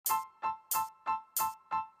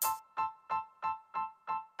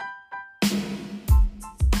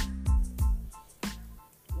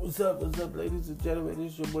What's up, ladies and gentlemen?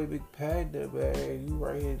 This is your boy BiggPanda, man. You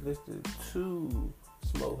right here listening to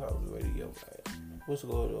Smokehouse Radio, man. What's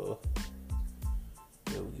going on?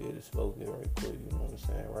 Yeah, we get it smoking right quick, you know what I'm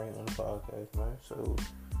saying? Right on the podcast, man. So,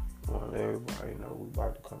 I want to let everybody know we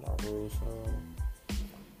about to come out real soon.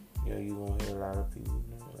 You know, you gonna hear a lot of people,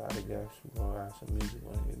 you know, a lot of guys. We gonna have some music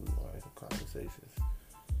on here. We gonna have some conversations.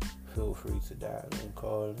 Feel free to dial in,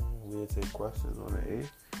 call in. We'll take questions on the air.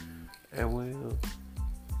 And we'll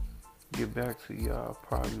get back to y'all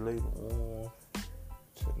probably later on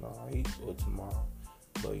tonight or tomorrow.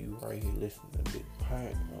 But you right here listening to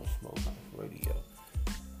BiggPanda on Smokehouse Radio.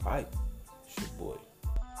 Alright, it's your boy.